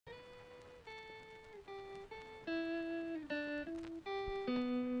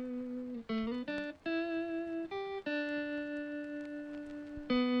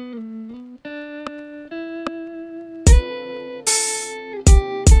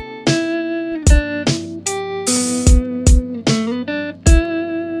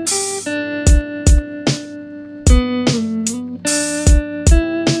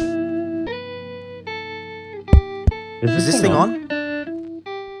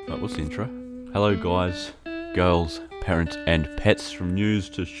What's the intro? Hello guys, girls, parents and pets, from news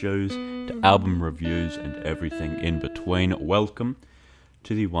to shows to album reviews and everything in between. Welcome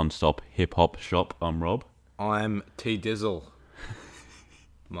to the one-stop hip-hop shop. I'm Rob. I'm T Dizzle.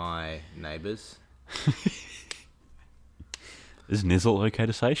 My neighbours. Is Nizzle okay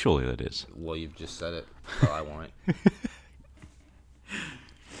to say? Surely that is. Well, you've just said it, but I won't.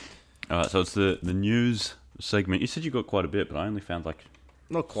 Alright, so it's the news segment. You said you got quite a bit, but I only found like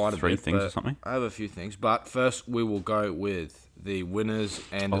Not quite a three bit, things but or something. I have a few things, but first we will go with the winners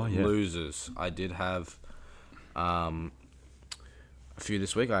and losers. I did have a few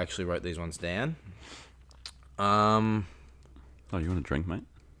this week. I actually wrote these ones down. Oh, you want a drink, mate?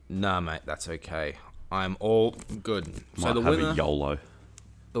 Nah, mate, that's okay. I'm all good. Might So the have winner, a YOLO.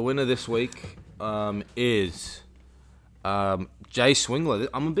 the winner this week is Jay Swingler.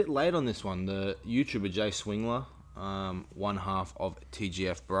 I'm a bit late on this one. The YouTuber Jay Swingler, one half of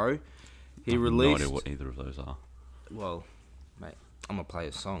TGF Bro. He released. No idea what either of those are. Well, mate, I'm gonna play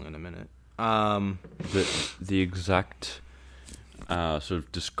a song in a minute. The exact sort of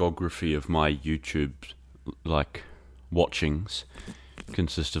discography of my YouTube watchings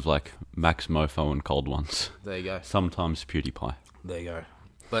consist of Max Mofo and Cold Ones. There you go. Sometimes PewDiePie. There you go.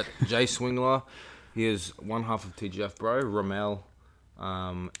 But Jay Swingler, he is one half of TGF Bro. Ramel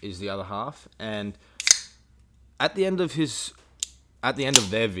is the other half, and at the end of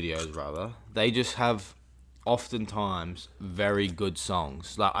their videos, rather, they just have oftentimes very good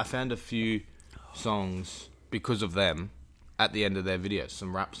songs. Like, I found a few songs because of them at the end of their videos,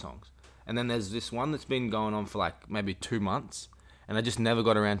 some rap songs. And then there's this one that's been going on for maybe 2 months, and I just never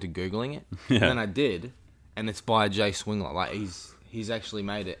got around to Googling it. Yeah. And then I did, and it's by Jay Swingler. He's actually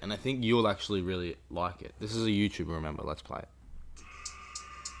made it, and I think you'll actually really like it. This is a YouTuber, remember? Let's play it.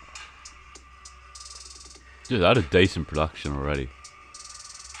 Dude, that had a decent production already.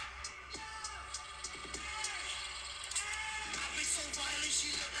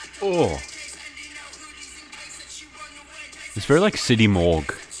 Oh. It's very City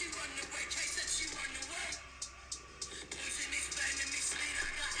Morgue.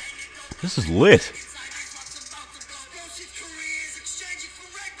 This is lit.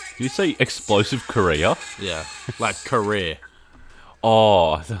 Did you say Explosive Korea? Yeah, career.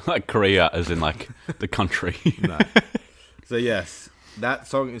 Oh, Korea as in the country. No. So yes, that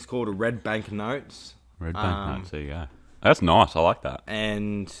song is called Red Bank Notes. Red Banknotes, there you go. That's nice, I like that.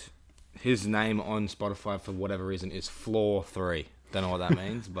 And his name on Spotify, for whatever reason, is Floor 3. Don't know what that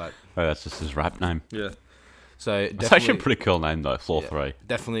means, but... Oh, that's just his rap name. Yeah. So It's actually a pretty cool name, though, Floor 3.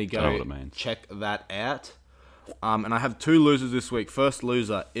 Definitely Don't know go what it means. check that out. And I have 2 losers this week. First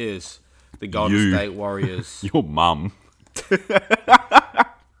loser is the Golden State Warriors. Your mum.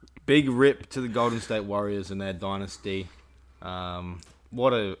 Big rip to the Golden State Warriors and their dynasty.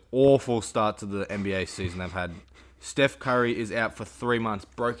 What an awful start to the NBA season they've had. Steph Curry is out for 3 months.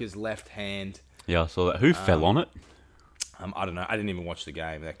 Broke his left hand. Yeah, I saw that. Who fell on it? I don't know. I didn't even watch the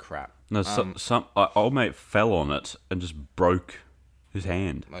game. They're crap. No, some old mate fell on it and just broke his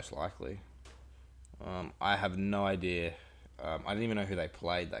hand. Most likely. I have no idea. I didn't even know who they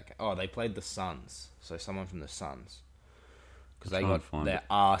played that game. Oh, they played the Suns. So someone from the Suns. Because they got their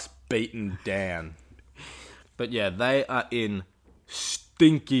ass beaten down. But yeah, they are in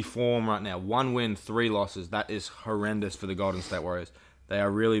stinky form right now. 1 win, 3 losses. That is horrendous for the Golden State Warriors. They are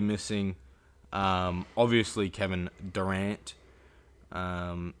really missing, obviously, Kevin Durant.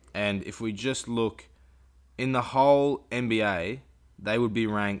 And if we just look in the whole NBA, they would be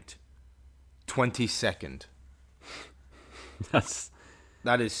ranked 22nd.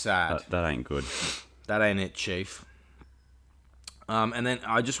 That is sad. That ain't good. That ain't it, Chief. And then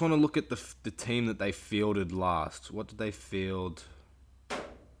I just want to look at the team that they fielded last. What did they field?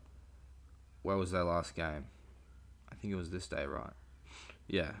 Where was their last game? I think it was this day, right?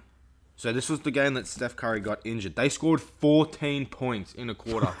 Yeah. So this was the game that Steph Curry got injured. They scored 14 points in a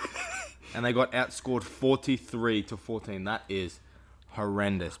quarter. And they got outscored 43-14. That is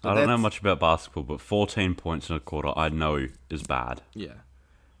horrendous. But I don't know much about basketball, but 14 points in a quarter I know is bad. Yeah.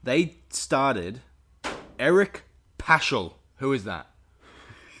 They started Eric Paschal. Who is that?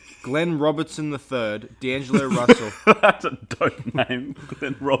 Glenn Robertson III, D'Angelo Russell. That's a dope name.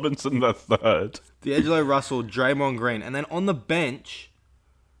 Glenn Robinson III. D'Angelo Russell, Draymond Green. And then on the bench,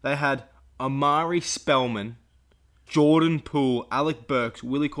 they had Amari Spellman, Jordan Poole, Alec Burks,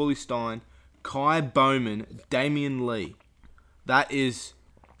 Willie Cauley-Stein, Kai Bowman, Damian Lee. They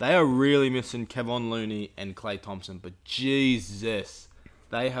are really missing Kevon Looney and Klay Thompson. But Jesus,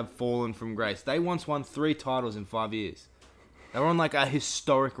 they have fallen from grace. They once won 3 titles in 5 years. They were on a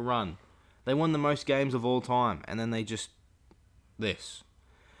historic run. They won the most games of all time, and then they just... this.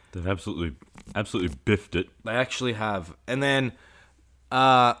 They've absolutely biffed it. They actually have. And then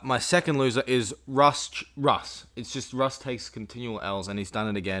my second loser is Russ. It's just Russ takes continual L's, and he's done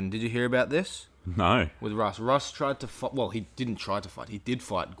it again. Did you hear about this? No. With Russ. Russ tried to fight. Well, he didn't try to fight. He did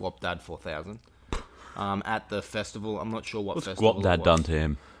fight Guapdad 4000 at the festival. I'm not sure What's festival Guapdad it was. done to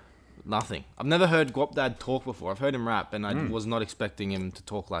him? Nothing. I've never heard Guapdad talk before. I've heard him rap, and I was not expecting him to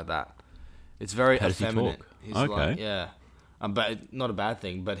talk like that. It's very How does he effeminate. talk? He's Okay. like, yeah. But not a bad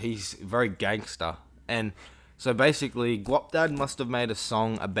thing, but he's very gangster. And so basically, Guapdad must have made a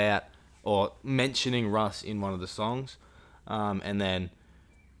song about, or mentioning Russ in one of the songs. And then,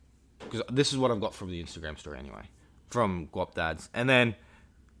 because this is what I've got from the Instagram story anyway, from Guapdad's. And then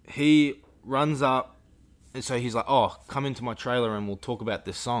he runs up, and so he's like, oh, come into my trailer and we'll talk about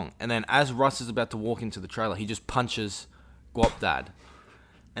this song. And then as Russ is about to walk into the trailer, he just punches Guapdad.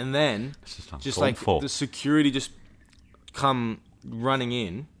 And then, just like, the security just come running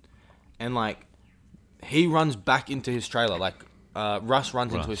in, and like, he runs back into his trailer. Like, Russ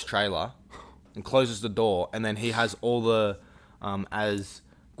runs into his trailer and closes the door, and then he has all the, as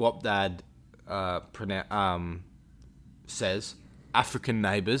Guapdad says, African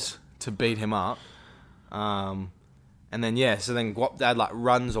neighbors to beat him up. And then, so then Guapdad, like,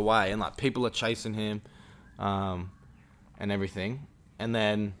 runs away, and, like, people are chasing him, and everything. And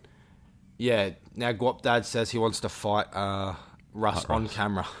then, now Guapdad says he wants to fight Russ on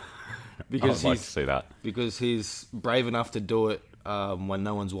camera. Because I'd like to see that. Because he's brave enough to do it when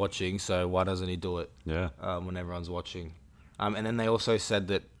no one's watching, so why doesn't he do it when everyone's watching? And then they also said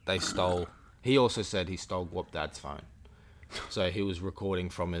that he also said he stole Guapdad's phone. So he was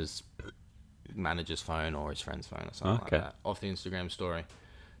recording from his manager's phone or his friend's phone or something like that, off the Instagram story.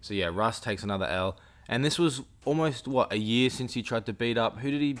 So Russ takes another L. And this was almost, a year since he tried to beat up...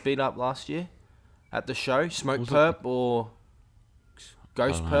 Who did he beat up last year at the show? Smoke Perp or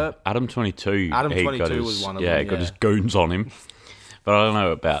Ghost Perp? Adam 22. Adam 22 was one of them. Yeah, he got his goons on him. But I don't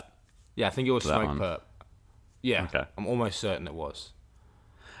know about... Yeah, I think it was Smoke Perp. Yeah, okay. I'm almost certain it was.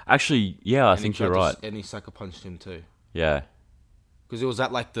 Actually, I think you're right. And he sucker punched him too. Yeah. Because it was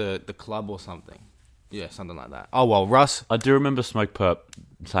at like the club or something. Yeah, something like that. Oh, well, Russ... I do remember Smoke Perp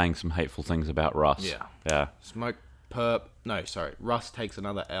saying some hateful things about Russ. Yeah. Smoke Perp... No, sorry. Russ takes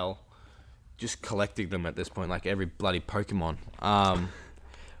another L. Just collecting them at this point, like every bloody Pokemon. I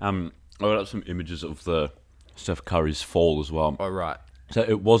got up some images of the Steph Curry's fall as well. Oh, right. So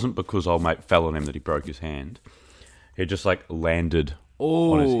it wasn't because old mate fell on him that he broke his hand. He just, like, landed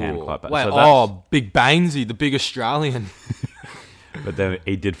on his hand quite bad. Wait, so Big Bainesy, the big Australian... But then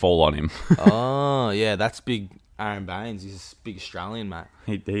he did fall on him. Oh, yeah, that's big Aaron Baines. He's a big Australian, mate.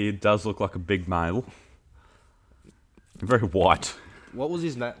 He does look like a big male. Very white. What was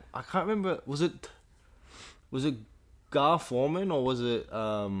his name? I can't remember. Was it Gar Foreman or was it...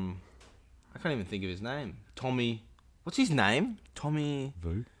 I can't even think of his name. Tommy... What's his name? Tommy...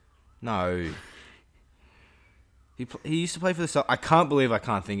 Vu? No. He used to play for the... I can't believe I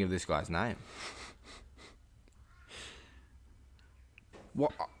can't think of this guy's name.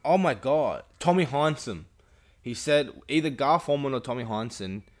 What? Oh my God. Tommy Heinsohn. He said either Gar Forman or Tommy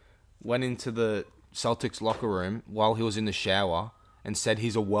Heinsohn went into the Celtics locker room while he was in the shower and said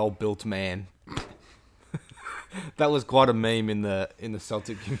he's a well-built man. That was quite a meme in the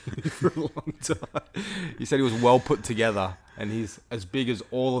Celtic community for a long time. He said he was well put together and he's as big as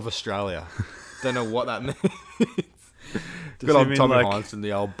all of Australia. Don't know what that means. Good old Tommy Heinsohn,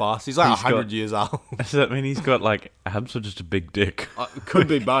 the old boss. He's like 100 years old. Does that mean he's got like abs or just a big dick? Could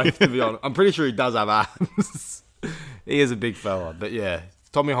be both, to be honest. I'm pretty sure he does have abs. He is a big fella, but yeah,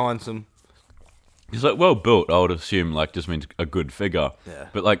 Tommy Heinsohn. He's like well built. I would assume like just means a good figure. Yeah.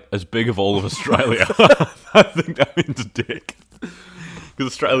 But like as big of all of Australia, I think that means a dick. Because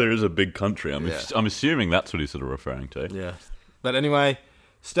Australia is a big country. I'm assuming that's what he's sort of referring to. Yeah. But anyway,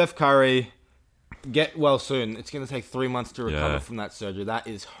 Steph Curry. Get well soon. It's going to take 3 months to recover from that surgery. That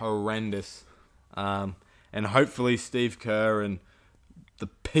is horrendous. And hopefully Steve Kerr and the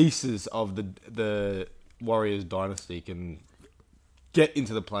pieces of the Warriors dynasty can get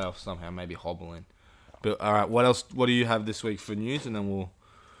into the playoffs somehow, maybe hobble in. But all right, what else? What do you have this week for news? And then we'll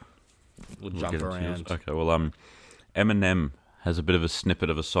jump around. Okay, well, Eminem has a bit of a snippet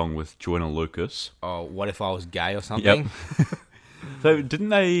of a song with Joyner Lucas. Oh, what if I was gay or something? Yep. So didn't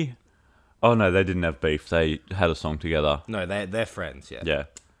they... Oh, no, they didn't have beef. They had a song together. No, they're friends, yeah. Yeah.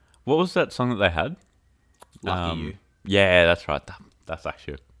 What was that song that they had? Lucky You. Yeah, that's right. That's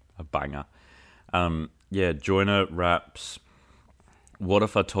actually a banger. Joyner raps, what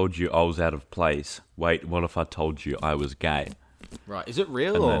if I told you I was out of place? Wait, what if I told you I was gay? Right. Is it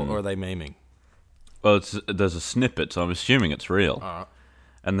real or are they memeing? Well, there's a snippet, so I'm assuming it's real. All right.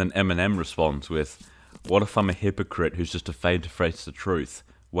 And then Eminem responds with, "What if I'm a hypocrite who's just afraid to face the truth?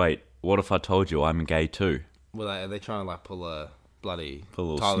 Wait, what if I told you I'm gay too?" Well, are they trying to like pull a bloody Pull a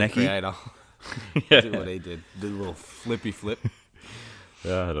little Tyler the snacky? Creator? Yeah. Do what he did. Do a little flippy flip.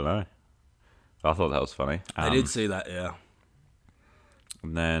 Yeah, I don't know. I thought that was funny. I did see that, yeah.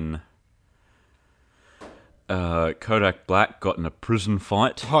 And then Kodak Black got in a prison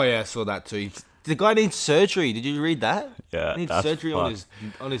fight. Oh yeah, I saw that too. The guy needs surgery. Did you read that? Yeah, he needs that's surgery on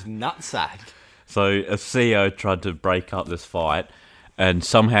fucked. his nutsack. So a CEO tried to break up this fight and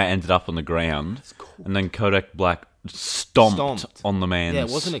somehow ended up on the ground. Cool. And then Kodak Black stomped on the man's... Yeah, it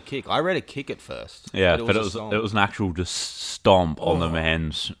wasn't a kick. I read a kick at first. Yeah, but a stomp. it was an actual just stomp on the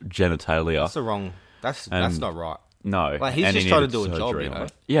man's genitalia. That's the wrong. That's not right. No, Like he's and just he trying to needed do a job, surgery you on know.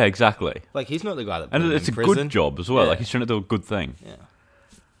 it. Yeah, exactly. Like he's not the guy that. Put And him it's in a prison. good job as well. Yeah. Like he's trying to do a good thing. Yeah.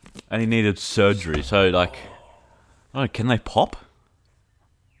 And he needed surgery. So like, oh, can they pop?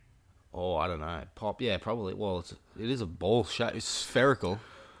 Oh, I don't know. Pop. Yeah, probably. Well, it is a ball shape. It's spherical.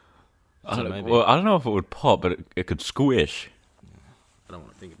 I So don't, maybe. well, I don't know if it would pop, but it could squish. I don't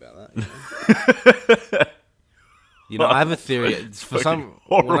want to think about that. You know, I have a theory. It's for some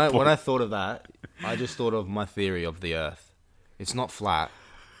horrible. when I thought of that, I just thought of my theory of the Earth. It's not flat.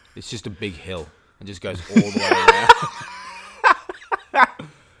 It's just a big hill. It just goes all the way around.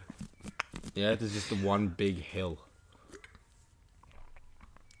 Yeah, there's just the one big hill.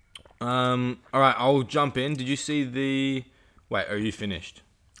 All right, I'll jump in. Did you see the? Wait, are you finished?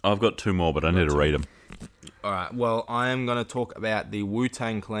 I've got two more, but I need to read them. All right. Well, I am going to talk about the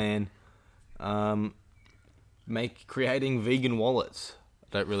Wu-Tang Clan creating vegan wallets.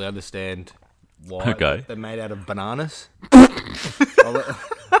 I don't really understand why. Okay. They're made out of bananas.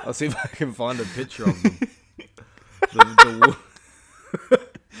 I'll see if I can find a picture of them. Here we go.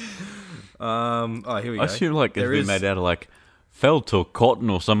 I assume like it's There been is- made out of like felt or cotton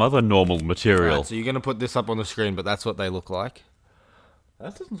or some other normal material. Right, so you're going to put this up on the screen, but that's what they look like.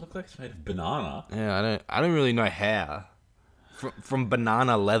 That doesn't look like it's made of banana. Yeah, I don't really know how. From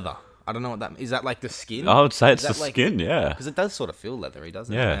banana leather. I don't know what that is. That like the skin? I would say it's Is the that like- skin, yeah. Because it does sort of feel leathery,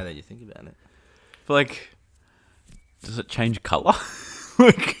 doesn't it? Yeah. Now that you think about it. But like, does it change colour?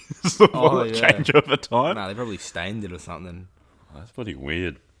 Like, does the wallet yeah. change over time? No, they probably stained it or something. That's pretty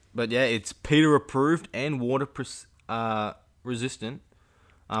weird. But yeah, it's PETA approved and water resistant.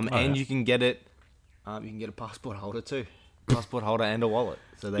 And yeah. you can get it. You can get a passport holder too. Passport holder and a wallet.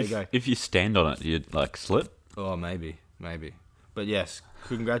 So there you go. If you stand on it, you'd like slip. Oh, maybe. But yes,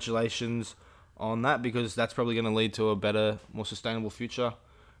 congratulations on that because that's probably going to lead to a better, more sustainable future.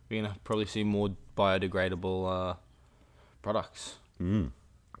 We're going to probably see more biodegradable products.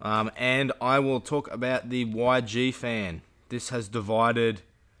 And I will talk about the YG fan. This has divided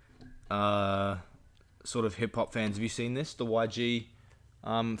sort of hip-hop fans. Have you seen this? The YG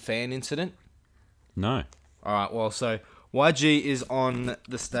fan incident? No. All right, well, so YG is on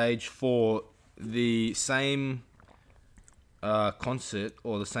the stage for the same concert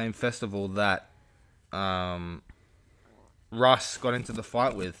or the same festival that Russ got into the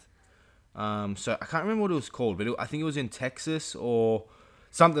fight with. So I can't remember what it was called, but I think it was in Texas or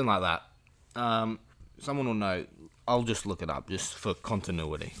something like that. Someone will know. I'll just look it up just for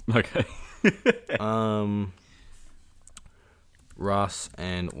continuity. Okay. Russ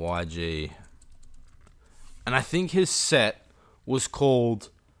and YG. And I think his set was called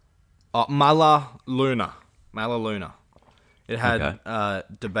Mala Luna. It had Okay.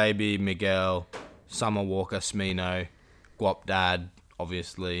 DaBaby, Miguel, Summer Walker, Smino, Guap Dad,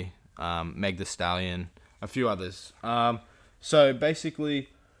 obviously, Meg Thee Stallion, a few others. So basically,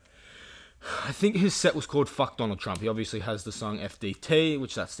 I think his set was called Fuck Donald Trump. He obviously has the song FDT,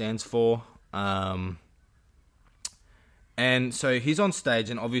 which that stands for. And so he's on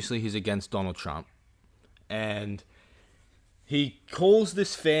stage, and obviously he's against Donald Trump. And he calls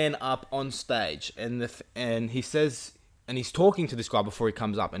this fan up on stage, and he says, and he's talking to this guy before he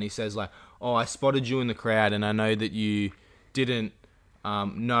comes up, and he says like, "Oh, I spotted you in the crowd, and I know that you didn't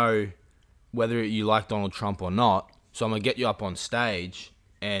know whether you like Donald Trump or not. So I'm gonna get you up on stage,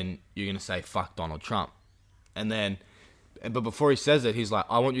 and you're gonna say fuck Donald Trump." But before he says it, he's like,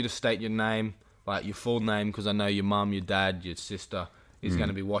 "I want you to state your name, like your full name, because I know your mum, your dad, your sister is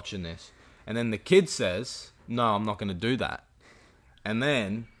gonna be watching this." And then the kid says, "No, I'm not gonna do that." And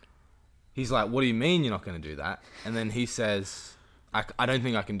then he's like, "What do you mean you're not going to do that?" And then he says, I don't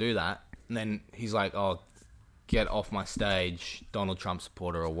think I can do that. And then he's like, "Oh, get off my stage, Donald Trump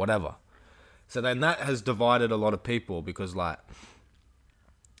supporter," or whatever. So then that has divided a lot of people because, like,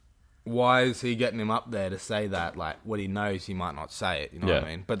 why is he getting him up there to say that? Like, what he knows he might not say it, you know what I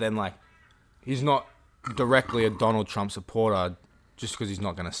mean? But then, like, he's not directly a Donald Trump supporter just because he's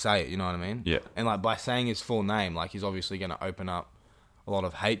not going to say it, you know what I mean? Yeah. And like by saying his full name, like he's obviously going to open up a lot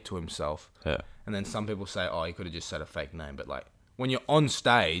of hate to himself. Yeah. And then some people say, oh, he could have just said a fake name. But like when you're on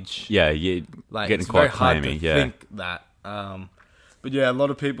stage, Yeah, you're like getting it's quite very hard claimy. to Yeah. think that. But yeah, a lot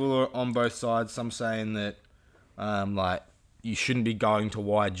of people are on both sides. Some saying that like you shouldn't be going to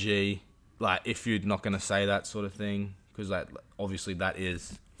YG, like if you're not going to say that sort of thing, because like obviously that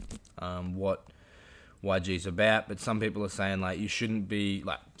is what YG's about. But some people are saying like you shouldn't be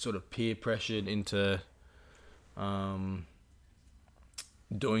like sort of peer pressured into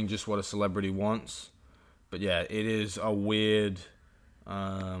doing just what a celebrity wants. But yeah, it is a weird.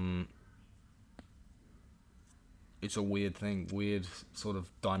 It's a weird thing, weird sort of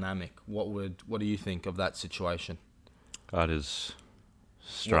dynamic. What do you think of that situation? That is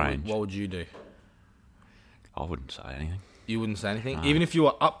strange. What would you do? I wouldn't say anything. You wouldn't say anything? No. Even if you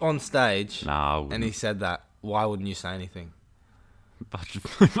were up on stage Nah, and he said that, why wouldn't you say anything?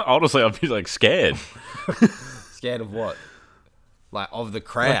 honestly, I'd be like scared. Scared of what? Like of the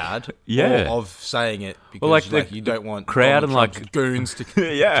crowd? yeah. Or of saying it because Well, like, like, you don't want crowd Donald and, like, Trump's goons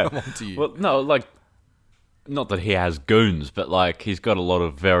to Yeah. come on to you. Well, no, like, not that he has goons, but like he's got a lot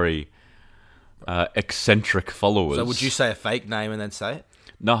of very eccentric followers. So would you say a fake name and then say it?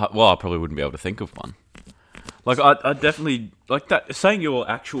 No, well, I probably wouldn't be able to think of one. Like, I definitely like that. Saying your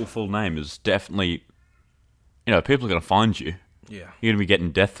actual full name is definitely, people are gonna find you. Yeah. You're gonna be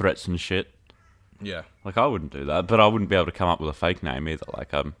getting death threats and shit. Yeah. Like, I wouldn't do that, but I wouldn't be able to come up with a fake name either.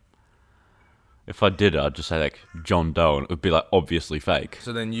 Like, if I did, I'd just say like John Doe, and it would be like obviously fake.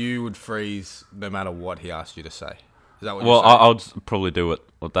 So then you would freeze no matter what he asked you to say. Is that what Well, you're saying? I would probably do what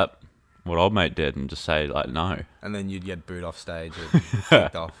old mate did, and just say like no. And then you'd get booed off stage and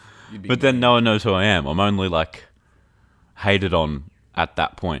kicked off. You'd be But then no one knows who I am. I'm only like hated on at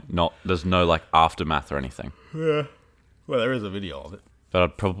that point. There's no like aftermath or anything. Yeah. Well, there is a video of it. But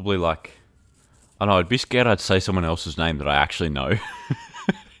I'd probably like, I don't know, I'd be scared I'd say someone else's name that I actually know.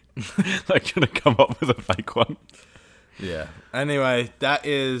 Like, gonna come up with a fake one. Yeah. Anyway, that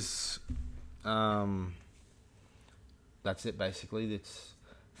is, that's it basically. That's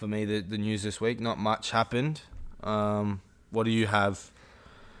for me the news this week. Not much happened. What do you have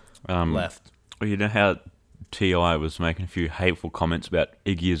left? Well, you know how T.I. was making a few hateful comments about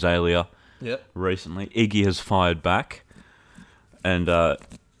Iggy Azalea Yep. recently? Iggy has fired back. And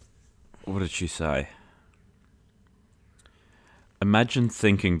what did she say? Imagine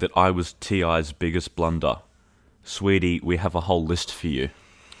thinking that I was T.I.'s biggest blunder. Sweetie, we have a whole list for you.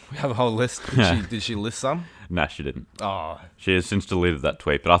 We have a whole list. Did she list some? Nah, she didn't. Oh, She has since deleted that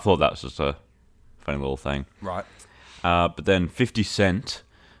tweet, but I thought that was just a funny little thing. right. But then 50 Cent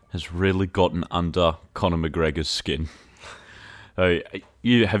has really gotten under Conor McGregor's skin. So,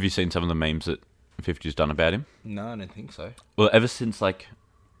 have you seen some of the memes that 50's done about him? No, I don't think so. Well, ever since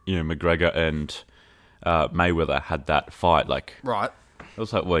McGregor and Mayweather had that fight, Right. it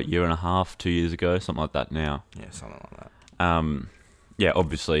was a year and a half, 2 years ago, something like that now. Yeah, something like that. Yeah,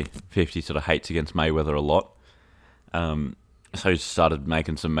 obviously 50 sort of hates against Mayweather a lot. So he started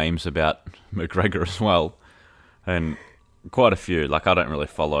making some memes about McGregor as well. And quite a few. Like, I don't really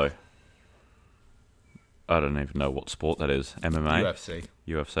follow. I don't even know what sport that is. MMA?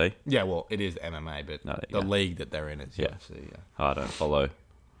 UFC? Yeah, well, it is MMA, but No, the league that they're in is Yeah. UFC, yeah. I don't follow,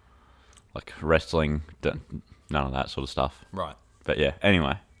 like, wrestling, none of that sort of stuff. Right. But yeah,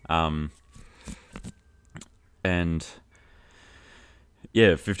 anyway. And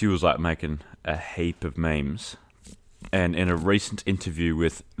yeah, 50 was like making a heap of memes. And in a recent interview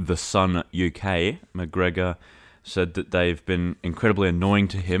with The Sun UK, McGregor said that they've been incredibly annoying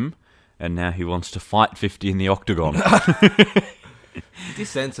to him, and now he wants to fight 50 in the octagon. 50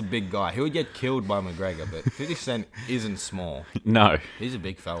 Cent's a big guy. He would get killed by McGregor, but 50 Cent isn't small. No, He's a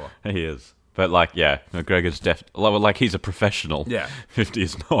big fella. he is. But McGregor's like he's a professional. Yeah. 50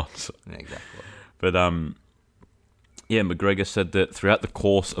 is not. Yeah, exactly. But yeah, McGregor said that throughout the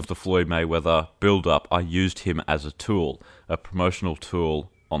course of the Floyd Mayweather build-up, I used him as a tool, a promotional tool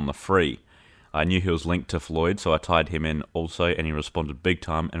on the free. I knew he was linked to Floyd, so I tied him in also, and he responded big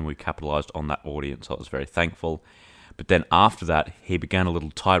time, and we capitalised on that audience. So I was very thankful. But then after that, he began a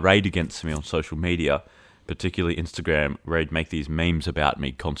little tirade against me on social media, particularly Instagram, where he'd make these memes about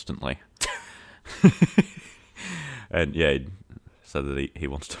me constantly. And yeah, he said that he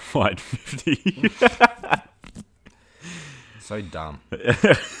wants to fight 50. So dumb.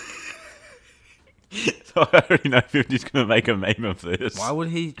 So I already know 50's going to make a meme of this. Why would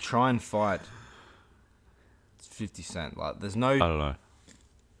he try and fight 50 Cent? Like, there's no... I don't know.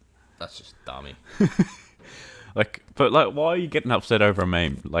 That's just dummy. But why are you getting upset over a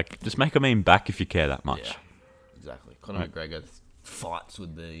meme? Like, just make a meme back if you care that much. Yeah, exactly. Conor McGregor fights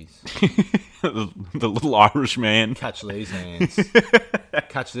with these. the little Irish man. Catch these hands.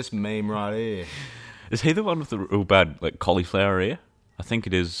 Catch this meme right here. Is he the one with the real bad like cauliflower ear? I think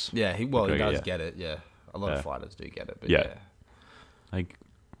it is. Yeah, he does get it. Yeah, a lot of fighters do get it. But yeah. Like,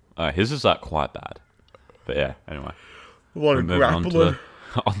 his is like quite bad. But yeah, anyway. What a grappler.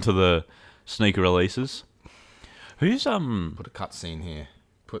 Onto the sneaker releases. Who's Put a cutscene here.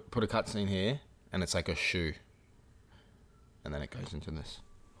 Put a cutscene here, and it's like a shoe, and then it goes into this.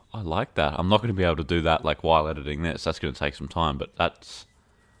 I like that. I'm not going to be able to do that like while editing this. That's going to take some time, but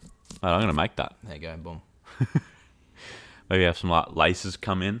I'm going to make that. There you go. Boom. Maybe have some like laces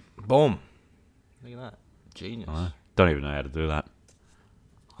come in. Boom. Look at that. Genius. Don't even know how to do that.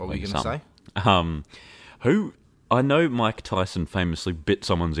 What were you going to say? I know Mike Tyson famously bit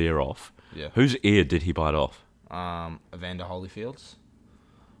someone's ear off. Yeah. Whose ear did he bite off? Evander Holyfield's.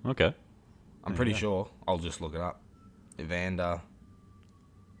 Okay. I'm pretty sure. I'll just look it up. Evander.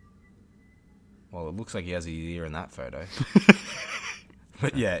 Well, it looks like he has his ear in that photo.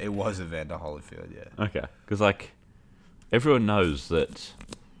 But yeah, it was Evander Holyfield, yeah. Okay. Because, like, everyone knows that...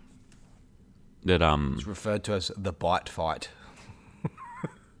 It's referred to as the bite fight.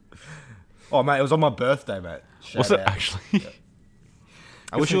 Oh, mate, it was on my birthday, mate. Was it actually? Yeah.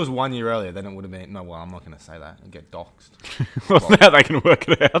 I wish it was 1 year earlier, then it would have been... No, well, I'm not going to say that. I'd get doxxed. Well, now they can work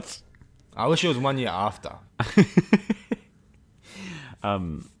it out. I wish it was 1 year after.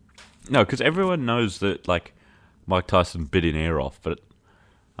 No, because everyone knows that, like, Mike Tyson bit an ear off, but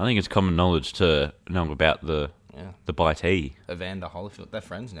I think it's common knowledge to know about the bitee. Evander Holyfield. They're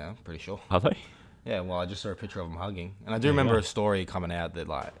friends now, pretty sure. Are they? Yeah, well, I just saw a picture of them hugging. And I do remember a story coming out that,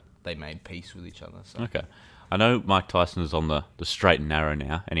 like, they made peace with each other. So. Okay. I know Mike Tyson is on the straight and narrow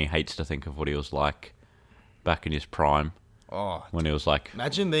now, and he hates to think of what he was like back in his prime. Oh. When he was, like...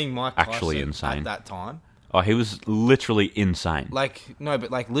 Imagine being Mike actually Tyson insane. at that time. Oh, he was literally insane. Like, no,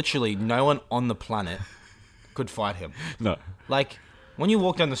 but, like, literally no one on the planet could fight him. No. Like, when you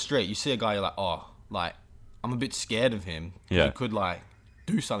walk down the street, you see a guy, you're like, oh, like, I'm a bit scared of him. Yeah. He could, like,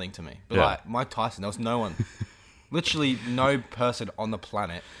 do something to me. But, like, Mike Tyson, there was no one. Literally no person on the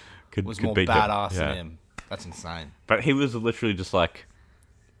planet was more badass than him. That's insane. But he was literally just, like,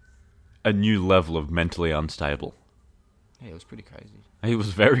 a new level of mentally unstable. Yeah, it was pretty crazy. He was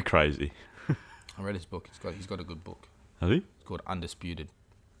very crazy. I read his book. He's got a good book. Has he? It's called Undisputed.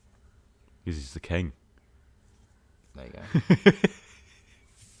 Because he's the king. There you go.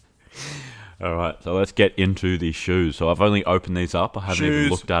 All right, so let's get into these shoes. So I've only opened these up. I haven't even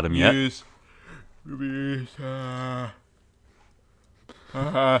looked at them yet. Reviews. I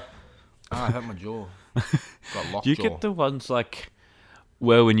hurt my jaw. Got locked. Do you get the ones like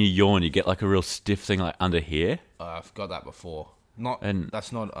where when you yawn you get like a real stiff thing like under here? I've got that before.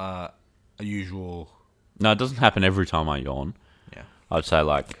 That's not a usual. No, it doesn't happen every time I yawn. Yeah. I'd say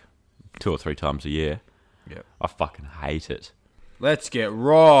like 2 or 3 times a year. Yeah. I fucking hate it. Let's get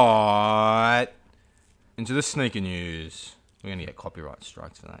right into the sneaker news. We're going to get copyright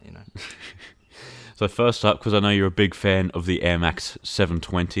strikes for that, you know. So first up, because I know you're a big fan of the Air Max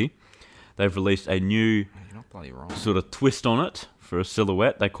 720, they've released a new You're not bloody wrong. sort of twist on it for a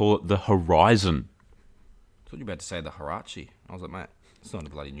silhouette. They call it the Horizon. I thought you were about to say the Hirachi. I was like, mate, it's not a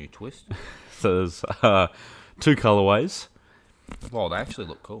bloody new twist. So there's 2 colorways. Well, they actually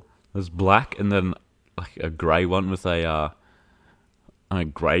look cool. There's black and then like a grey one with a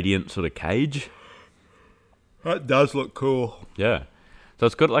gradient sort of cage. That does look cool. Yeah. So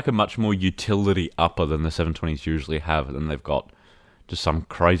it's got like a much more utility upper than the 720s usually have, and they've got just some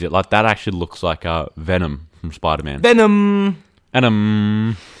crazy... Like, that actually looks like Venom from Spider-Man. Venom!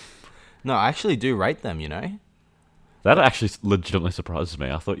 Venom! No, I actually do rate them, you know? That actually legitimately surprises me.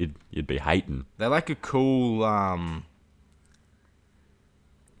 I thought you'd be hating. They're like a cool...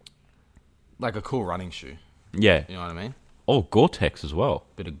 like a cool running shoe. Yeah. You know what I mean? Oh, Gore-Tex as well.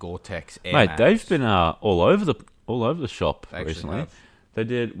 Bit of Gore-Tex Air Mate, Max. they've been all over the shop recently. Have. They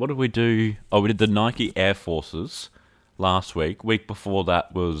did... What did we do? Oh, we did the Nike Air Forces last week. Week before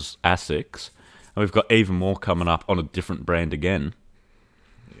that was Asics. And we've got even more coming up on a different brand again.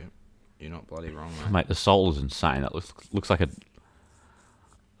 Yeah. You're not bloody wrong, mate. Mate, the sole is insane. That looks like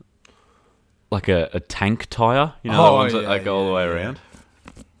a tank tire. You know, the ones that go all the way around.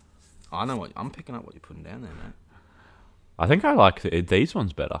 I know what... I'm picking up what you're putting down there, mate. I think I like these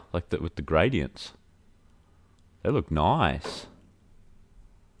ones better, like with the gradients. They look nice.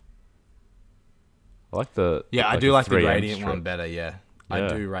 I like the... Yeah, like I do like the 3M gradient strip. one better, yeah. I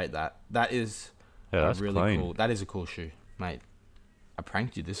do rate that. That is that's really clean. cool. That is a cool shoe, mate. I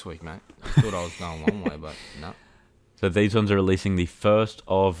pranked you this week, mate. I thought I was going one way, but no. So these ones are releasing the 1st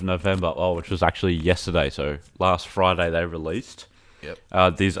of November, which was actually yesterday. So last Friday they released.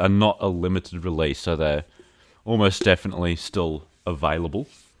 Yep. These are not a limited release, so they're almost definitely still available.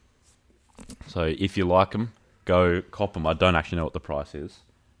 So if you like them, go cop them. I don't actually know what the price is.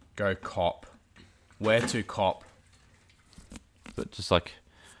 Go cop. Where to cop? But just like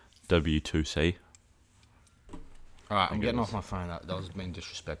W2C. Alright, I'm getting off my phone. That was being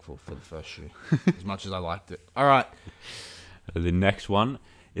disrespectful for the first shoe. As much as I liked it. Alright. The next one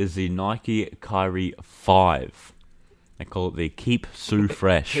is the Nike Kyrie 5. They call it the Keep Sue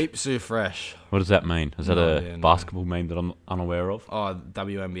Fresh. Keep Sue Fresh. What does that mean? Is that a basketball meme that I'm unaware of? Oh,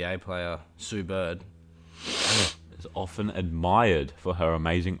 WNBA player Sue Bird. Is often admired for her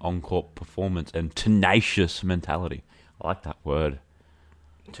amazing on-court performance and tenacious mentality. I like that word.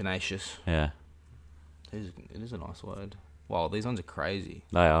 Tenacious. Yeah. It is a nice word. Wow, these ones are crazy.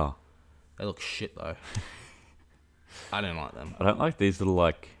 They are. They look shit, though. I don't like them. I don't like these little,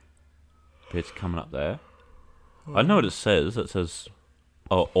 like, bits coming up there. I know what it says. It says,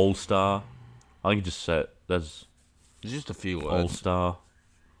 All-Star. I think it just said, there's just a few words. All-Star.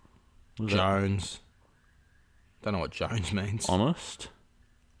 Jones. Don't know what Jones means. Honest?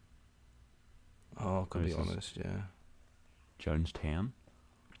 Oh, could be honest, yeah. Jonestown.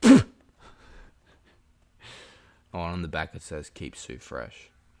 Oh, and on the back it says Keep Sue Fresh.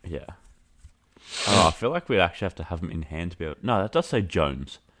 Yeah. Oh, I feel like we'd actually have to have them in hand to be able... No, that does say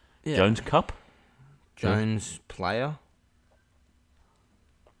Jones. Yeah. Jones Cup? Jones player?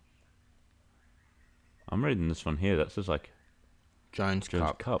 I'm reading this one here. That says, like... Jones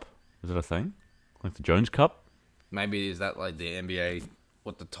Cup. Is it a thing? Like the Jones Cup? Maybe is that like the NBA...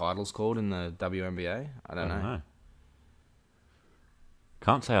 What the title's called in the WNBA? I don't know.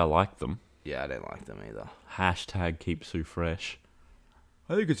 Can't say I like them. Yeah, I don't like them either. Hashtag Keep Sue Fresh.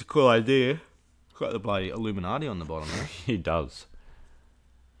 I think it's a cool idea. Got the bloody Illuminati on the bottom there. He does.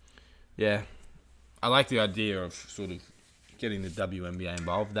 Yeah. I like the idea of sort of getting the WNBA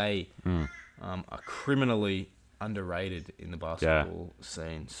involved. They are criminally underrated in the basketball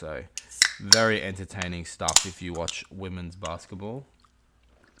scene. So, very entertaining stuff if you watch women's basketball.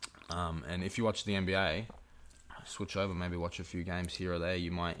 And if you watch the NBA, switch over, maybe watch a few games here or there.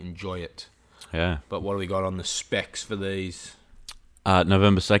 You might enjoy it. Yeah. But what do we got on the specs for these?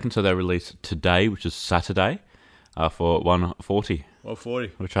 November 2nd, so they release today, which is Saturday, for $140.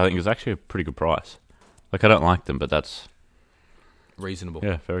 $140. Which I think is actually a pretty good price. Like, I don't like them, but that's... reasonable.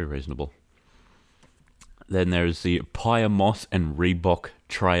 Yeah, very reasonable. Then there's the Pyer Moss and Reebok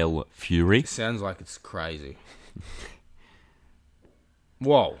Trail Fury. It sounds like it's crazy.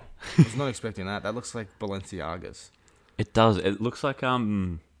 Whoa. I was not expecting that. That looks like Balenciagas. It does. It looks like,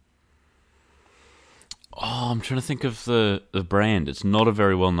 I'm trying to think of the brand. It's not a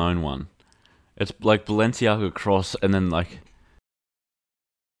very well-known one. It's like Balenciaga cross and then like...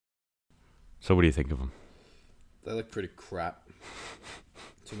 So what do you think of them? They look pretty crap.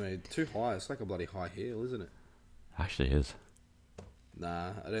 To me, too high. It's like a bloody high heel, isn't it? Actually is.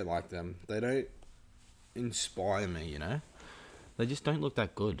 Nah, I don't like them. They don't inspire me, you know? They just don't look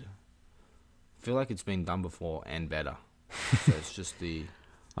that good. I feel like it's been done before and better. So it's just the...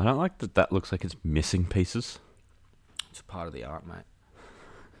 I don't like that looks like it's missing pieces. It's a part of the art, mate.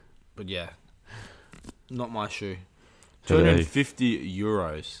 But yeah, not my shoe. 250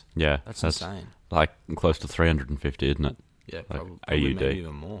 euros. Yeah. That's insane. Like close to 350, isn't it? Yeah, like probably AUD. Maybe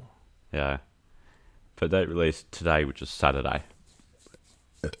even more. Yeah. But they released today, which is Saturday.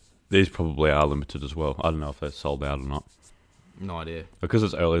 These probably are limited as well. I don't know if they're sold out or not. No idea. Because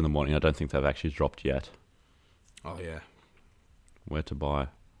it's early in the morning, I don't think they've actually dropped yet. Oh, yeah. Where to buy?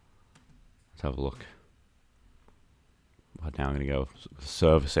 Let's have a look. Right now I'm going to go with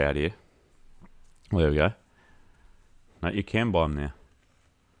service out here. There we go. No, you can buy them now.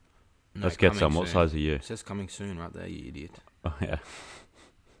 No, let's get some. soon. What size are you? It says coming soon right there, you idiot. Oh, yeah.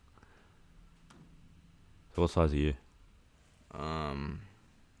 So what size are you?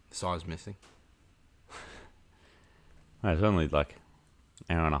 Size missing. Hey, it's only like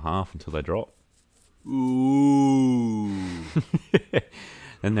an hour and a half until they drop. Ooh.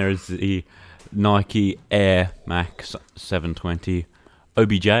 Then there is the Nike Air Max 720.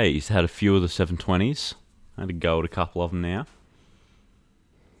 OBJ's had a few of the 720s. I had to go at a couple of them now.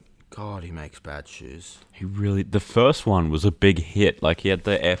 God, he makes bad shoes. He really... The first one was a big hit. Like, he had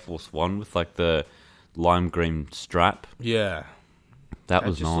the Air Force One with, like, the lime green strap. Yeah. That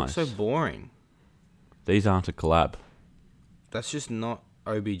was nice. Looks so boring. These aren't a collab. That's just not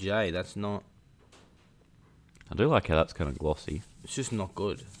OBJ. That's not... I do like how that's kind of glossy. It's just not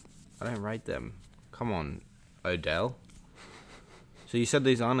good. I don't rate them. Come on, Odell. So you said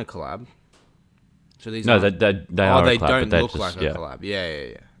these aren't a collab? So these no, aren't... they are a collab. They but don't look just, like a collab.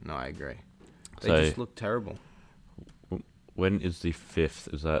 Yeah. No, I agree. They just look terrible. When is the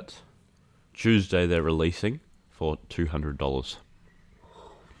 5th? Is that Tuesday they're releasing for $200.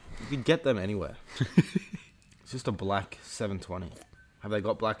 You could get them anywhere. It's just a black 720. Have they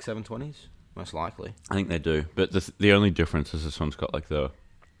got black 720s? Most likely. I think they do. But the only difference is this one's got like the...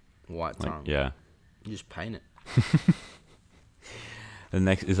 White tongue. Yeah. You just paint it. The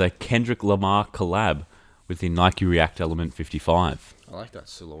next is a Kendrick Lamar collab with the Nike React Element 55. I like that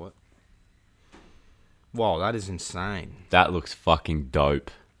silhouette. Wow, that is insane. That looks fucking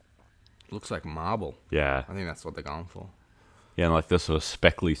dope. Looks like marble. Yeah. I think that's what they're going for. Yeah, and like this sort of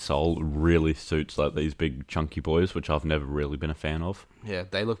speckly sole really suits like these big chunky boys, which I've never really been a fan of. Yeah,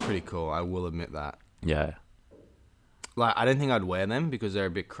 they look pretty cool. I will admit that. Yeah. Like, I don't think I'd wear them because they're a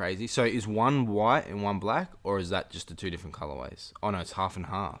bit crazy. So is one white and one black, or is that just the two different colorways? Oh no, it's half and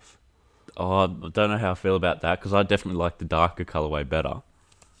half. Oh, I don't know how I feel about that because I definitely like the darker colorway better.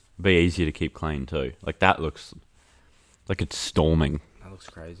 Be easier to keep clean too. Like that looks like it's storming. That looks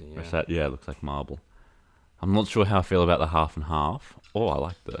crazy. Yeah. Whereas that, yeah, it looks like marble. I'm not sure how I feel about the half and half. Oh, I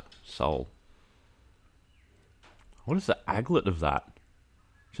like the sole. What is the aglet of that?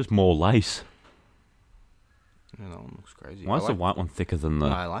 It's just more lace. Yeah, that one looks crazy. Why is the white one thicker than the...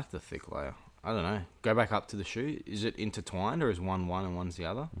 No, I like the thick layer. I don't know. Go back up to the shoe. Is it intertwined or is one and one's the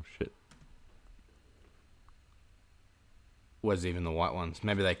other? Oh, shit. Where's even the white ones?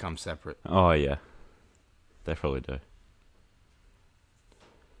 Maybe they come separate. Oh, yeah. They probably do.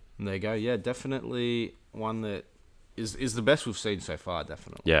 And there you go. Yeah, definitely one that is the best we've seen so far,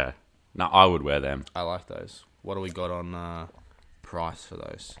 definitely. Yeah. No, I would wear them. I like those. What do we got on price for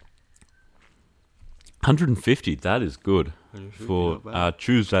those? 150. That is good. For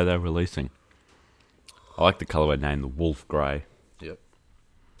Tuesday they're releasing. I like the colorway name, the Wolf Grey. Yep.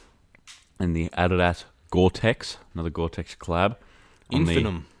 And the Adidas Gore-Tex, another Gore-Tex collab.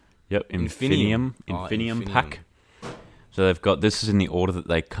 Infinium. Infinium pack. So they've got, this is in the order that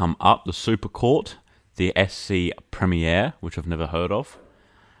they come up, the Super Court, the SC Premiere, which I've never heard of,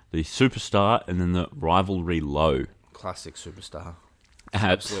 the Superstar, and then the Rivalry Low. Classic Superstar.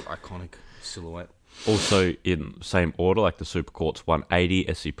 Absolute iconic silhouette. Also in same order, like the Super Court's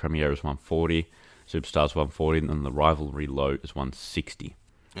 180, SC Premiere is 140, Superstar's 140, and then the Rivalry Low is 160.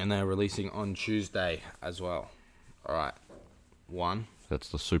 And they're releasing on Tuesday as well. Alright. One. That's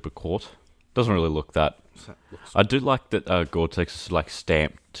the Super Court. Doesn't really look that... I do like that Gore-Tex is like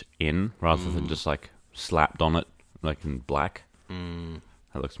stamped in rather than just like slapped on it, like in black.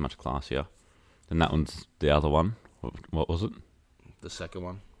 That looks much classier. And that one's the other one. What was it? The second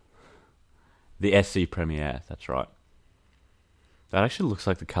one. The SC Premiere, that's right. That actually looks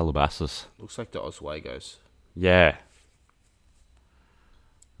like the Calabasas. Looks like the Oswegos. Yeah.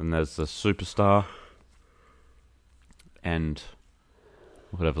 And there's the Superstar. And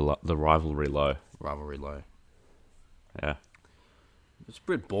whatever, the Rivalry Low. Rivalry Low. Yeah. It's a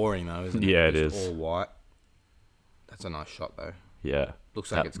bit boring though, isn't it? Yeah, it it's is. all white. That's a nice shot though. Yeah.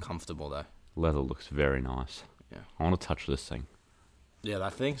 Looks like it's comfortable though. Leather looks very nice. Yeah. I want to touch this thing. Yeah, I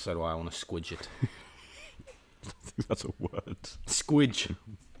think so do I. I want to squidge it. I think that's a word. Squidge.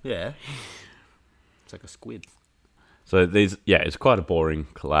 Yeah. It's like a squid. So these, yeah, it's quite a boring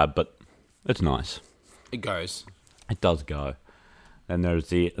collab, but it's nice. It goes. It does go. Then there's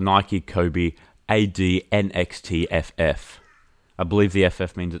the Nike Kobe AD NXT FF. I believe the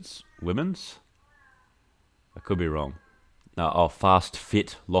FF means it's women's. I could be wrong. No, Fast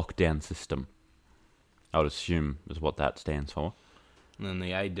Fit Lockdown System. I would assume is what that stands for. And then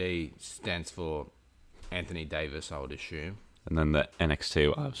the AD stands for Anthony Davis, I would assume. And then the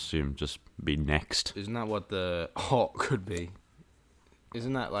NXT, I assume, just be next. Isn't that what the... Oh, could be.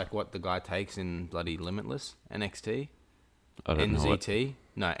 Isn't that like what the guy takes in bloody Limitless? NXT? I don't know. NZT?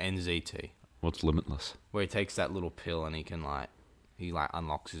 No, NZT. What's Limitless? Where he takes that little pill and he can he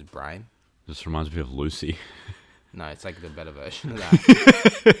unlocks his brain. Just reminds me of Lucy. No, it's like the better version of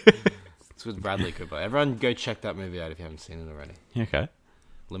that. It's with Bradley Cooper. Everyone go check that movie out if you haven't seen it already. Okay.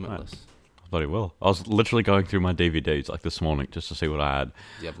 Limitless. Right. I thought he will. I was literally going through my DVDs like this morning just to see what I had.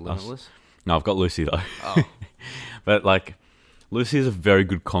 Do you have Limitless? No, I've got Lucy though. Oh. But like, Lucy is a very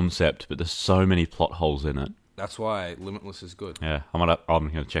good concept, but there's so many plot holes in it. That's why Limitless is good. Yeah, I'm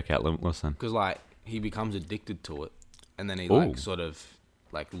going to check out Limitless then. Because he becomes addicted to it, and then he sort of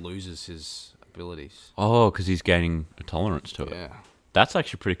loses his abilities. Oh, because he's gaining a tolerance to it. Yeah. That's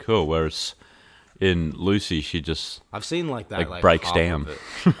actually pretty cool. Whereas in Lucy, she just... I've seen that. breaks half down. Of it.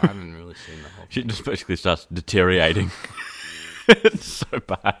 I haven't really seen the whole She thing. just basically starts deteriorating. It's so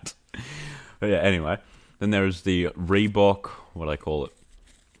bad. But yeah, anyway. Then there is the Reebok... What do I call it?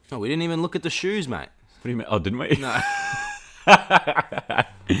 Oh, we didn't even look at the shoes, mate. What do you mean? Oh, didn't we? No.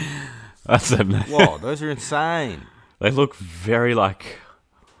 That's them. Whoa, those are insane. They look very like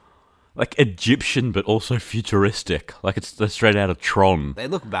Egyptian, but also futuristic. Like they're straight out of Tron. They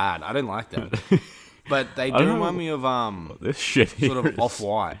look bad. I don't like them. But they do remind me of this shit sort of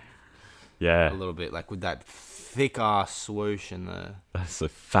Off-White. Yeah. A little bit, like with that thick ass swoosh and the... That's the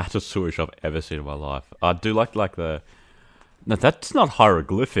fattest swoosh I've ever seen in my life. I do like the... No, that's not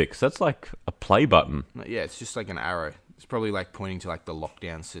hieroglyphics. That's like a play button. Yeah, it's just like an arrow. It's probably like pointing to like the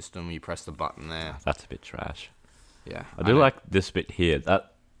lockdown system. You press the button there. That's a bit trash. Yeah. I do like this bit here.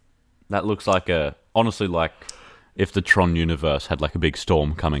 That looks like honestly like if the Tron universe had like a big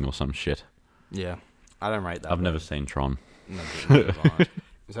storm coming or some shit. Yeah. I don't rate that. I've never seen Tron. Never.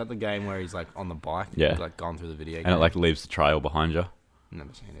 Is that the game where he's like on the bike? Yeah. He's like gone through the video game? And it like leaves the trail behind you.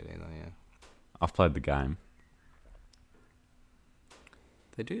 Never seen it either, yeah. I've played the game.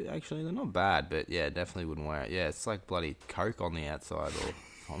 They do, actually, they're not bad, but yeah, definitely wouldn't wear it. Yeah, it's like bloody Coke on the outside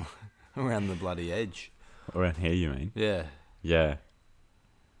or around the bloody edge. Around here, you mean? Yeah. Yeah.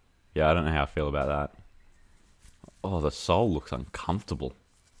 Yeah, I don't know how I feel about that. Oh, the sole looks uncomfortable.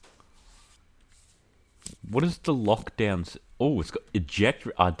 What is the lockdowns? Oh, it's got eject.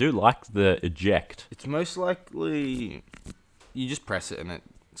 I do like the eject. It's most likely you just press it and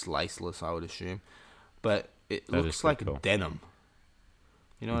it's laceless, I would assume. But it looks like cool. denim.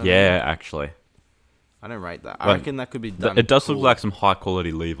 You know what I mean? Yeah, actually. I don't rate that. I reckon that could be done. It does look like some high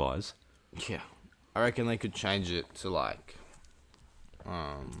quality Levi's. Yeah. I reckon they could change it to like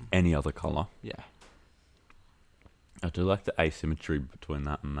any other colour. Yeah. I do like the asymmetry between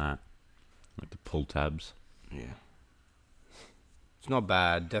that and that. Like the pull tabs. Yeah. It's not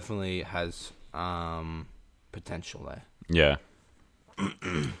bad. Definitely has potential there. Yeah.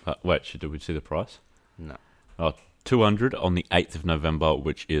 Wait, did we see the price? No. Oh, 200 on the 8th of November,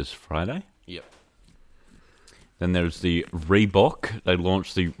 which is Friday. Yep. Then there's the Reebok. They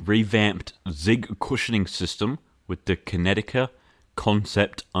launched the revamped Zig cushioning system with the Kinetica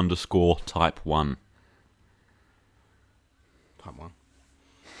Concept _ Type 1. Type 1.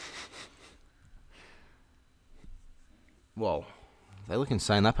 Whoa. They look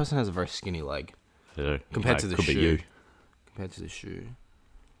insane. That person has a very skinny leg. Yeah, compared to the could shoe. Be you. Compared to the shoe.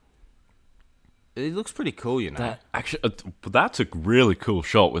 It looks pretty cool, you know. That's a really cool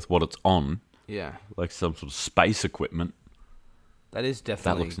shot with what it's on. Yeah. Like some sort of space equipment. That is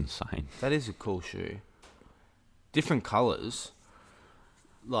definitely... That looks insane. That is a cool shoe. Different colours.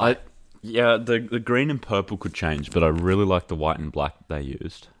 The green and purple could change, but I really like the white and black they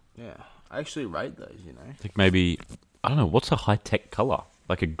used. Yeah. I actually rate those, you know. I think maybe... I don't know, what's a high-tech colour?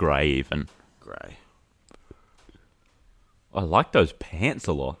 Like a grey even. Grey. I like those pants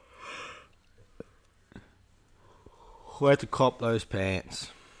a lot. Where to cop those pants?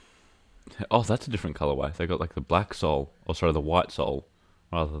 Oh, that's a different colourway. They got like the black sole. Oh, sorry, the white sole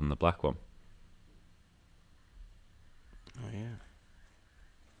rather than the black one. Oh, yeah.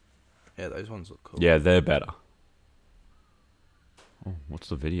 Yeah, those ones look cool. Yeah, they're better. Oh, what's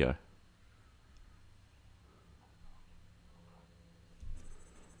the video?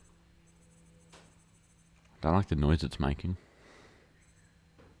 I don't like the noise it's making.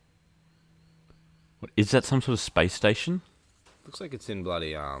 What, is that some sort of space station? Looks like it's in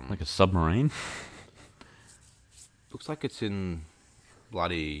bloody... Like a submarine? Looks like it's in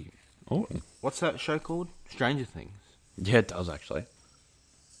bloody... Oh. What's that show called? Stranger Things. Yeah, it does actually.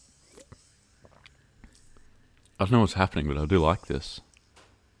 I don't know what's happening, but I do like this.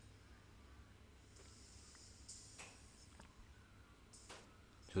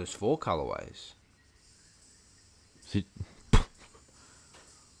 So there's 4 colourways. See,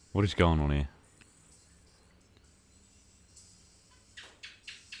 what is going on here?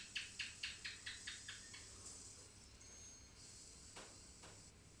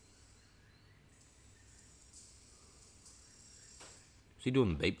 Is he doing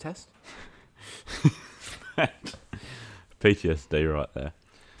the beep test? PTSD right there.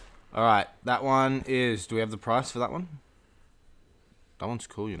 Alright, that one is... Do we have the price for that one? That one's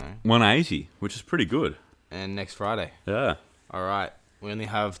cool, you know. 180, which is pretty good. And next Friday. Yeah. Alright, we only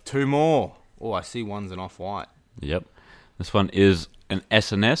have 2 more. Oh, I see one's an Off-White. Yep. This one is an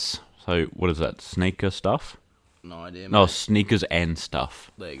SNS. So, what is that? Sneaker stuff? No idea, mate. No, sneakers and stuff.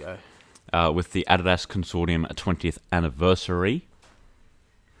 There you go. With the Adidas Consortium 20th anniversary.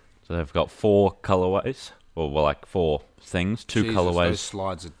 So they've got 4 colorways. Well, like 4 things. 2 Jesus, colorways. Those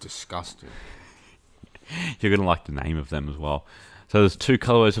slides are disgusting. You're going to like the name of them as well. So there's 2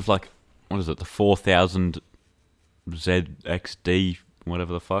 colorways of like, what is it? The 4000 ZXD,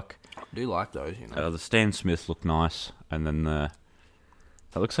 whatever the fuck. I do like those, you know. The Stan Smiths look nice. And then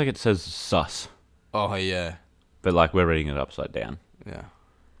it looks like it says sus. Oh, yeah. But like we're reading it upside down. Yeah.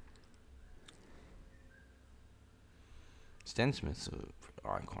 Stan Smiths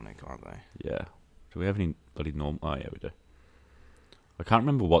are iconic, aren't they? Yeah. Do we have any bloody normal? Oh, yeah, we do. I can't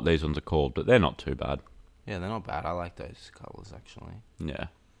remember what these ones are called, but they're not too bad. Yeah, they're not bad. I like those colours, actually. Yeah.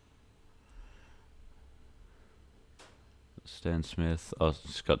 Stan Smith. Oh,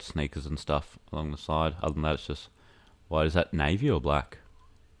 it's got sneakers and stuff along the side. Other than that, it's just... What, is that navy or black?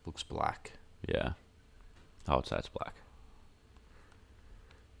 Looks black. Yeah. I would say it's black.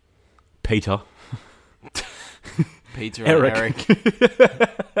 Peter. Peter and Eric.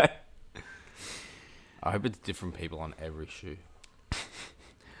 I hope it's different people on every shoe.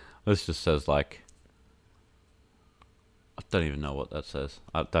 This just says, like... I don't even know what that says.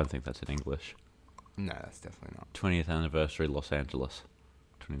 I don't think that's in English. No, that's definitely not. 20th anniversary Los Angeles,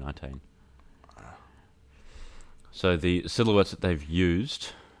 2019. So the silhouettes that they've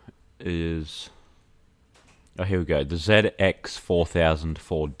used is... Oh, here we go. The ZX 4000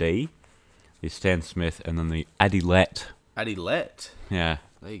 4D, the Stan Smith, and then the Adilette. Adilette? Yeah.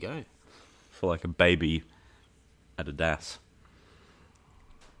 There you go. For like a baby Adidas.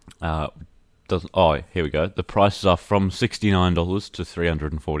 Here we go. The prices are from $69 to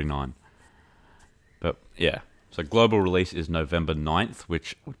 $349. But yeah, so global release is November 9th,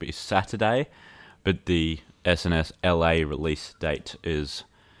 which would be Saturday, but the SNS LA release date is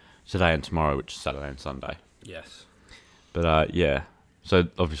today and tomorrow, which is Saturday and Sunday. Yes. But yeah, so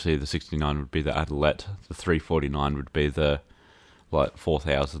obviously the 69 would be the Adilette, the 349 would be the like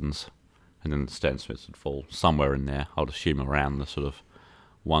 4000s, and then the Stan Smiths would fall somewhere in there. I'd assume around the sort of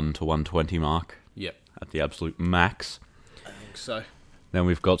 1 to 120 mark. Yep. At the absolute max. I think so. Then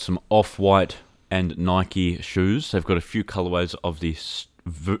we've got some Off-White and Nike shoes. They've got a few colorways of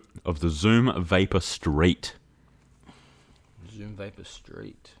the Zoom Vapor Street. Zoom Vapor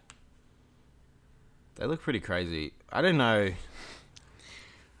Street. They look pretty crazy. I don't know.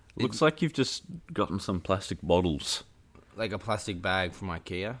 Looks like you've just gotten some plastic bottles. Like a plastic bag from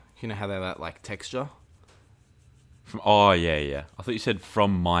IKEA. You know how they have that like texture? Oh, yeah. I thought you said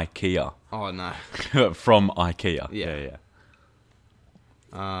from my Kia. Oh, no. From IKEA. Yeah.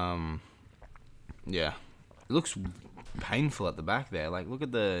 Yeah. It looks painful at the back there. Like, look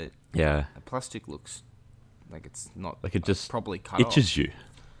at the... Yeah. The plastic looks like it's not... Like it just properly cut itches off. you.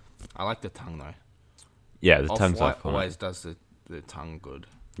 I like the tongue, though. Yeah, the tongue's Off-White iconic. always does the tongue good.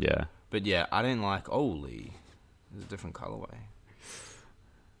 Yeah. But yeah, I didn't like Oli. There's a different colorway.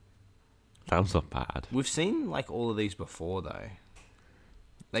 That was not bad. We've seen like all of these before though.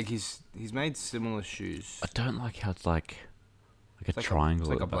 Like he's made similar shoes. I don't like how it's like a It's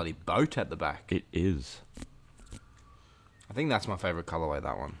triangle. It's like a bloody boat at the back. It is. I think that's my favorite colorway.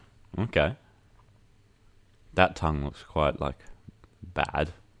 That one. Okay. That tongue looks quite like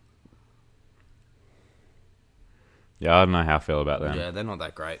bad. Yeah, I don't know how I feel about them. Yeah, they're not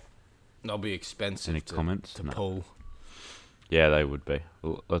that great. They'll be expensive. Any comments? to No. pull? Yeah, they would be.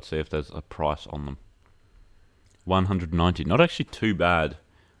 Let's see if there's a price on them. $190. Not actually too bad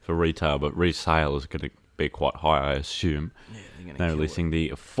for retail, but resale is going to be quite high, I assume. Yeah, they're releasing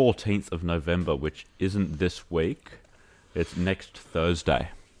the 14th of November, which isn't this week. It's next Thursday.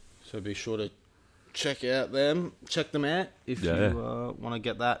 So be sure to check them out if you want to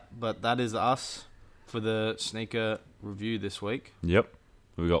get that. But that is us for the sneaker review this week. Yep.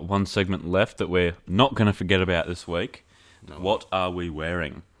 We've got one segment left that we're not going to forget about this week. No. What are we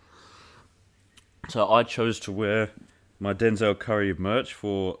wearing? So I chose to wear my Denzel Curry merch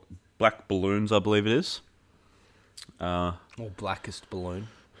for Black Balloons, I believe it is. Or Blackest Balloon.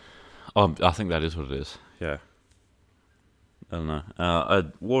 Oh, I think that is what it is. Yeah. I don't know. I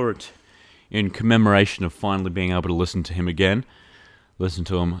wore it in commemoration of finally being able to listen to him again. Listened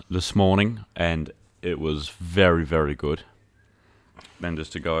to him this morning, and it was very, very good. Then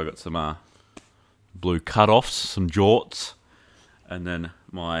just to go, I got some blue cut-offs, some jorts, and then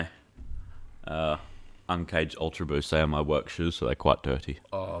my Uncaged Ultra Boost. They are my work shoes, so they're quite dirty.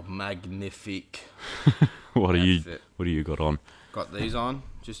 Oh, magnifique. What do you got on? Got these on.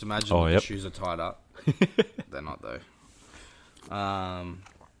 Just imagine the shoes are tied up. They're not though. And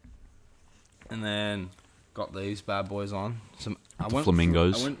then got these bad boys on.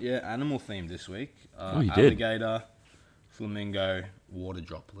 Flamingos. I went animal themed this week. You did. Alligator, flamingo, water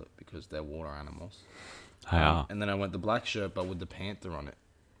droplet because they're water animals. And then I went the black shirt but with the panther on it.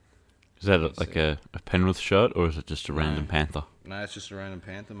 Is that like a Penrith shirt or is it just a random panther? No, it's just a random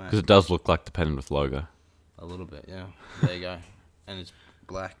panther, mate. Because it does look like the Penrith logo. A little bit, yeah. There you go. And it's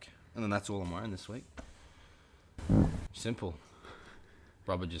black. And then that's all I'm wearing this week. Simple.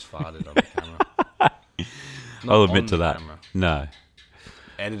 Robert just farted on the camera. I'll admit to that. Camera. No.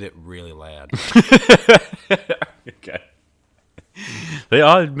 Edit it really loud. Okay. See,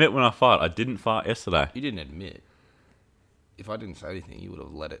 I admit when I fart. I didn't fart yesterday. You didn't admit. if I didn't say anything, you would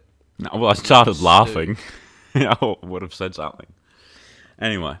have let it. No, well, I started laughing. I would have said something.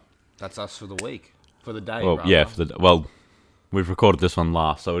 Anyway. That's us for the week. For the day, Well, rather. yeah, we've recorded this one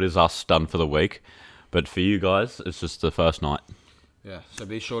last, so it is us done for the week. But for you guys, it's just the first night. Yeah, so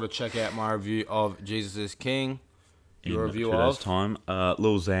be sure to check out my review of Jesus is King. Your review 2 days' of time.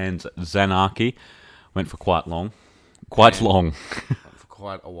 Lil Xan's Zanarchy went for quite long. For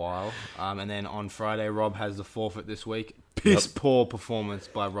quite a while. And then on Friday, Rob has the forfeit this week. Piss poor performance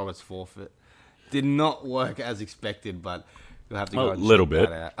by Robert's forfeit. Did not work as expected, but you'll have to go and check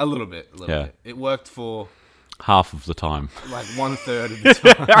that out. A little bit. It worked for half of the time. Like 1/3 of the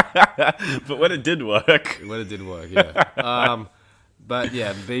time. But when it did work. Yeah. But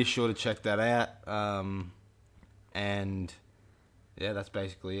yeah, be sure to check that out. And yeah, that's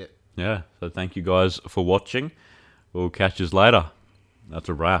basically it. Yeah, so thank you guys for watching. We'll catch you later. That's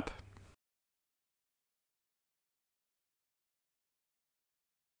a wrap.